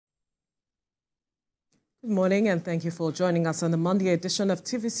Good morning and thank you for joining us on the Monday edition of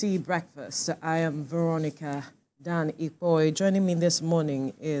TVC Breakfast. I am Veronica Dan Ikboy. Joining me this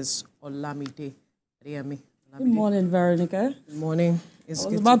morning is Olamide Riemi. Good morning, Veronica. Good morning. I was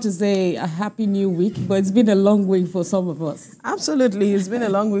about to say a happy new week, but it's been a long week for some of us. Absolutely. It's been a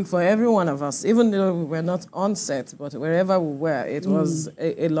long week for every one of us, even though we were not on set, but wherever we were, it was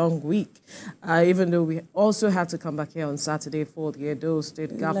a long week. Even though we also had to come back here on Saturday for the Edo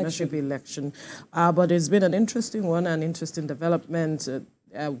State governorship election. But it's been an interesting one, an interesting development.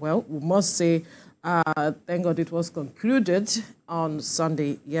 Well, we must say, thank God it was concluded on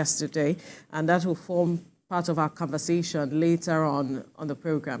Sunday yesterday, and that will form part of our conversation later on the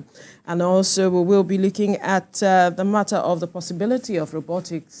program. And also we will be looking at the matter of the possibility of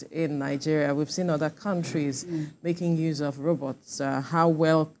robotics in Nigeria. We've seen other countries making use of robots. How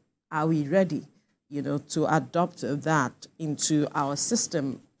well are we ready, to adopt that into our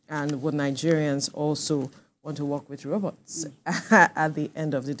system? And would Nigerians also want to work with robots at the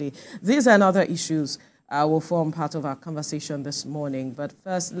end of the day? These and other issues will form part of our conversation this morning. But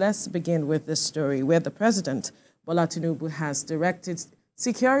first, let's begin with this story where the President, Bola Tinubu, has directed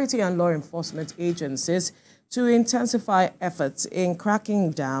security and law enforcement agencies to intensify efforts in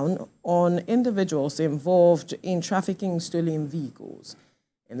cracking down on individuals involved in trafficking stolen vehicles.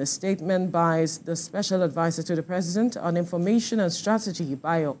 In a statement by the Special Advisor to the President on Information and Strategy,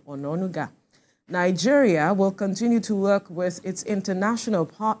 Bayo Ononuga, Nigeria will continue to work with its international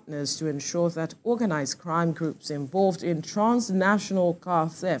partners to ensure that organized crime groups involved in transnational car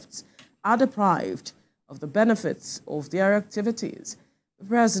thefts are deprived of the benefits of their activities. The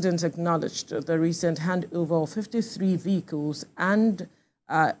President acknowledged the recent handover of 53 vehicles and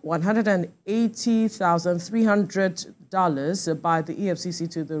 $180,300 by the EFCC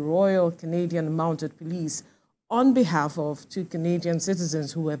to the Royal Canadian Mounted Police on behalf of 2 Canadian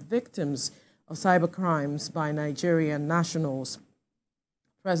citizens who were victims of cybercrimes by Nigerian nationals.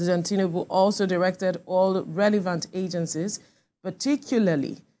 President Tinubu also directed all relevant agencies,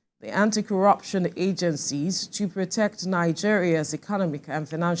 particularly the anti-corruption agencies, to protect Nigeria's economic and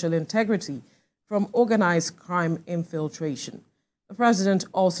financial integrity from organized crime infiltration. The president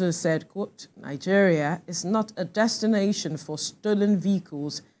also said, quote, Nigeria is not a destination for stolen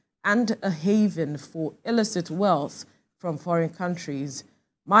vehicles and a haven for illicit wealth from foreign countries.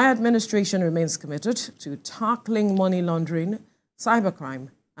 My administration remains committed to tackling money laundering, cybercrime,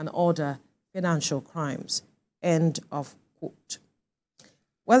 and other financial crimes. End of quote.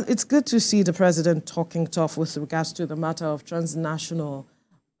 Well, it's good to see the president talking tough with regards to the matter of transnational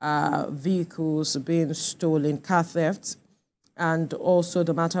vehicles being stolen, car thefts, and also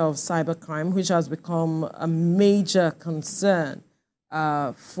the matter of cybercrime, which has become a major concern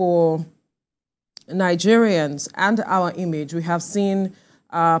for Nigerians and our image. We have seen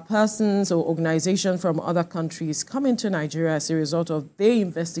persons or organizations from other countries come into Nigeria as a result of they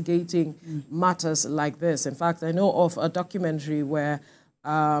investigating matters like this. In fact, I know of a documentary where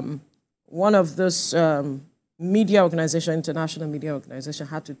one of those media organization, international media organization,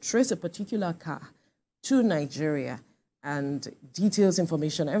 had to trace a particular car to Nigeria, and details,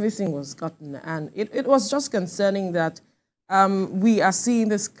 information, everything was gotten. And it was just concerning that we are seeing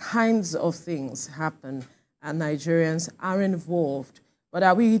these kinds of things happen and Nigerians are involved. But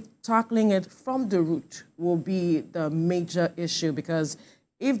are we tackling it from the root will be the major issue, because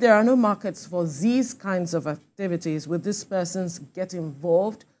if there are no markets for these kinds of activities, will these persons get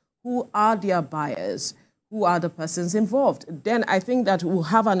involved? Who are their buyers? Who are the persons involved? Then I think that we'll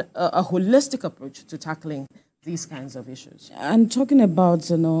have a holistic approach to tackling these kinds of issues. And talking about,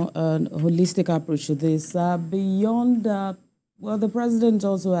 a holistic approach to this, beyond, well, the president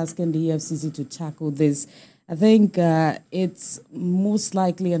also asking the EFCC to tackle this. I think it's most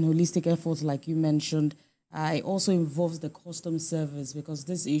likely an holistic effort, like you mentioned. It also involves the customs service, because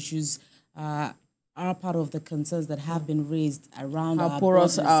these issues are part of the concerns that have been raised around how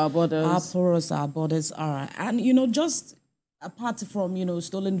porous our borders. How porous our borders are. And, just apart from,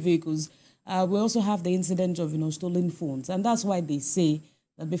 stolen vehicles, we also have the incident of, stolen phones. And that's why they say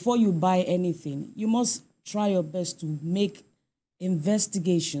that before you buy anything, you must try your best to make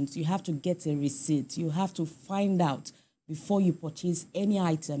investigations. You have to get a receipt. You have to find out before you purchase any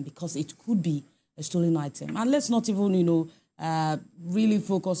item, because it could be a stolen item. And let's not even, really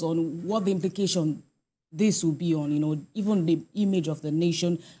focus on what the implication this will be on, even the image of the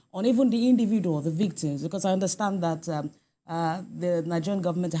nation, on even the individual, the victims, because I understand that the Nigerian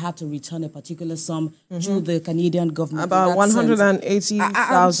government had to return a particular sum to the Canadian government. About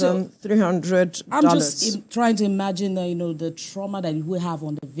 $180,300. I'm just trying to imagine, the trauma that it will have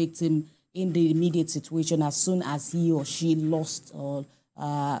on the victim in the immediate situation as soon as he or she lost or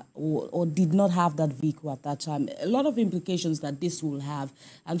or did not have that vehicle at that time. A lot of implications that this will have.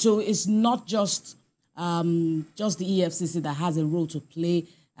 And so it's not just the EFCC that has a role to play.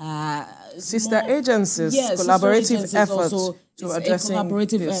 Sister agencies, yes, collaborative efforts to addressing a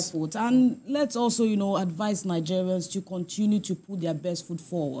collaborative this. effort. And let's also, advise Nigerians to continue to put their best foot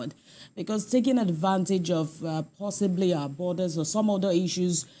forward, because taking advantage of possibly our borders or some other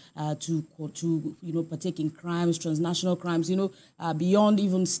issues to partake in crimes, transnational crimes, beyond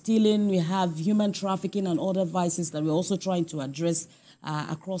even stealing, we have human trafficking and other vices that we're also trying to address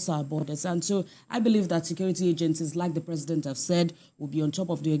across our borders. And so I believe that security agencies, like the president have said, will be on top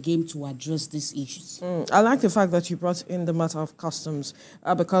of their game to address these issues. I like the fact that you brought in the matter of customs,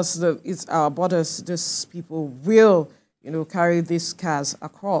 because it's our borders. These people will, carry these cars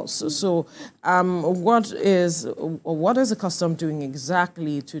across. So what is the custom doing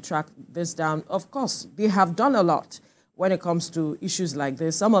exactly to track this down? Of course, they have done a lot when it comes to issues like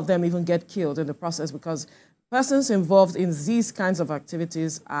this. Some of them even get killed in the process because persons involved in these kinds of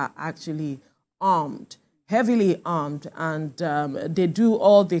activities are actually armed, heavily armed, and they do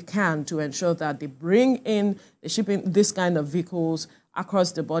all they can to ensure that they shipping this kind of vehicles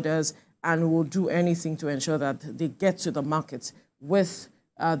across the borders, and will do anything to ensure that they get to the market with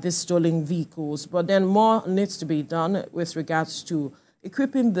these stolen vehicles. But then more needs to be done with regards to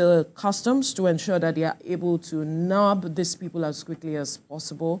equipping the customs to ensure that they are able to nab these people as quickly as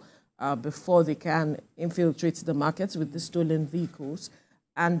possible, before they can infiltrate the markets with the stolen vehicles.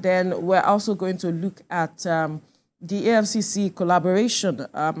 And then we're also going to look at the AFCC collaboration.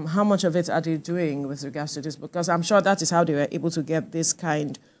 How much of it are they doing with regards to this? Because I'm sure that is how they were able to get this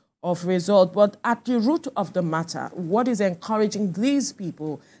kind of result. But at the root of the matter, what is encouraging these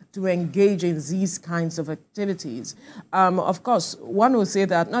people to engage in these kinds of activities? Of course, one will say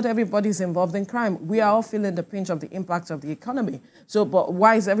that not everybody is involved in crime. We are all feeling the pinch of the impact of the economy. So, but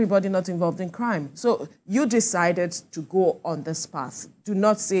why is everybody not involved in crime? So you decided to go on this path. Do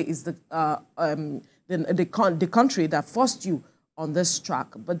not say it's the country that forced you on this track.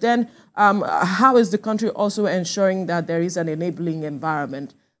 But then how is the country also ensuring that there is an enabling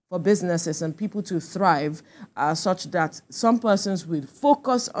environment for businesses and people to thrive, such that some persons will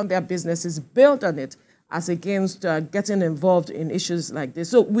focus on their businesses, build on it, as against getting involved in issues like this?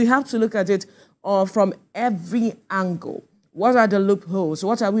 So we have to look at it from every angle. What are the loopholes?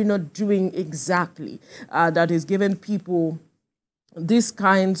 What are we not doing exactly that is giving people these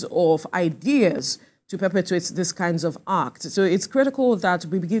kinds of ideas to perpetuate these kinds of acts? So it's critical that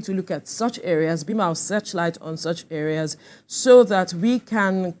we begin to look at such areas, beam our searchlight on such areas, so that we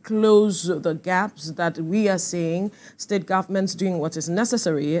can close the gaps that we are seeing, state governments doing what is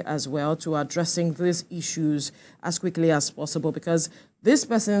necessary as well to addressing these issues as quickly as possible, because these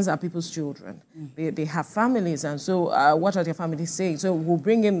persons are people's children. They have families, and so what are their families saying? So we'll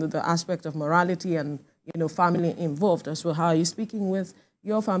bring in the aspect of morality and family involved as well. How are you speaking with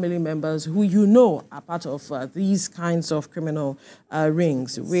your family members who are part of these kinds of criminal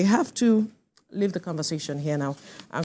rings? We have to leave the conversation here now.